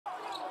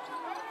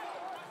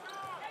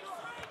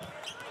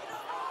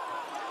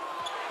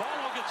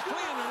gets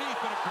free underneath,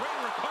 but a great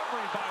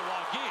recovery by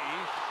Wagee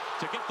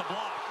to get the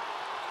block.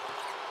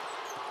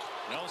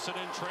 Nelson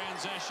in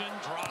transition,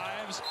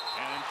 drives,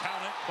 and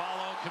count it.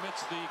 Ballo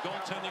commits the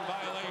goaltending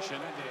violation.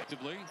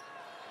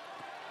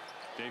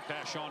 Dave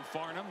pass on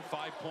Farnham,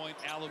 5-point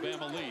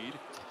Alabama lead.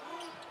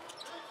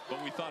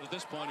 But we thought at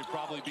this point it'd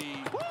probably be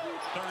 30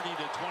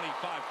 to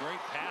 25. Great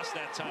pass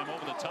that time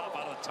over the top,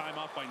 out of the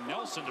timeout by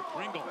Nelson to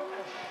Pringle.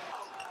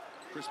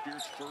 Chris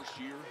Beard's first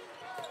year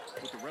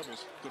with the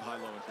Rebels. Good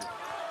high-low entry.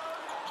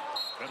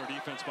 Better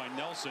defense by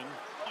Nelson.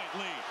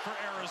 Point lead for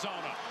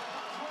Arizona.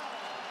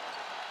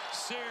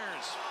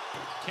 Sears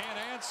can't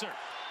answer.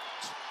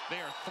 They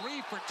are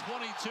 3 for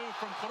 22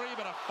 from 3,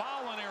 but a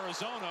foul on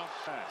Arizona.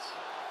 Pass.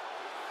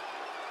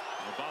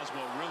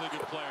 Boswell, really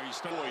good player. He's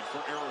Void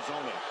for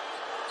Arizona.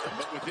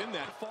 But within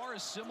that, far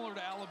is similar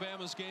to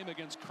Alabama's game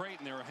against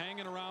Creighton. They were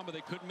hanging around, but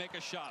they couldn't make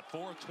a shot.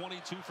 4 of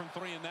 22 from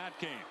 3 in that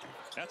game.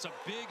 That's a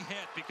big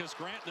hit because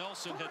Grant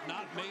Nelson had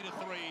not made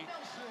a 3.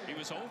 He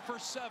was 0 for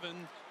 7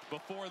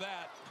 before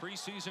that.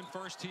 Preseason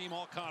first team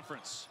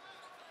all-conference.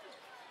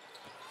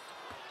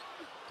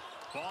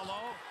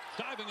 Ballo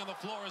diving on the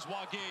floor is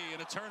Wagee,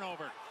 and a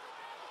turnover.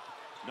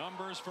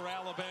 Numbers for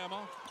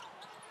Alabama.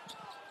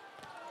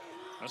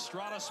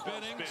 Estrada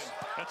spinning.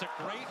 That's a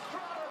great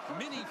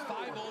mini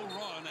 5-0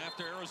 run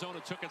after Arizona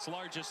took its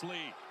largest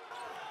lead.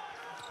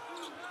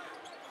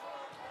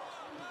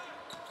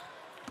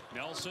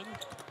 Nelson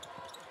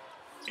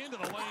into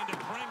the lane to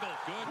Pringle.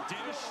 Good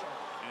dish.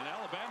 And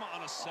Alabama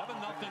on a 7-0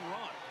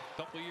 run.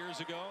 A couple of years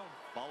ago.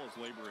 Ballo's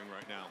laboring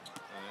right now,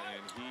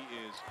 and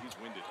he's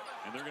winded.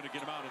 And they're going to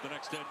get him out of the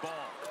next dead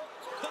ball.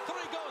 The 3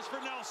 goes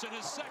for Nelson,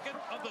 his second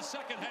of the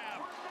second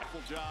half.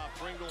 Full job,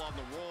 Pringle on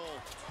the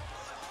roll.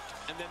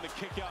 And then the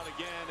kick out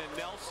again, and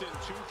Nelson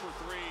 2 for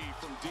 3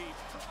 from deep.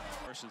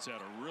 Parsons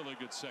had a really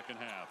good second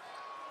half.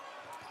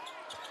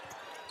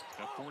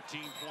 Got 14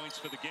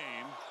 points for the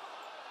game.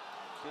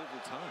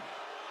 Overtime.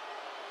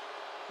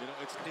 You know,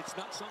 it's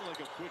not something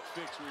like a quick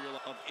fix where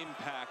you're of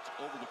impact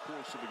over the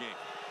course of the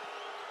game.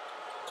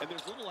 And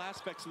there's little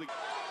aspects of the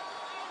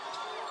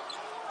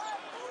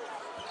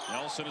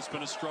Nelson has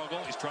been a struggle.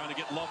 He's trying to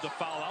get Love to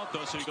foul out,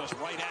 though, so he goes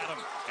right at him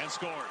and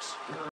scores.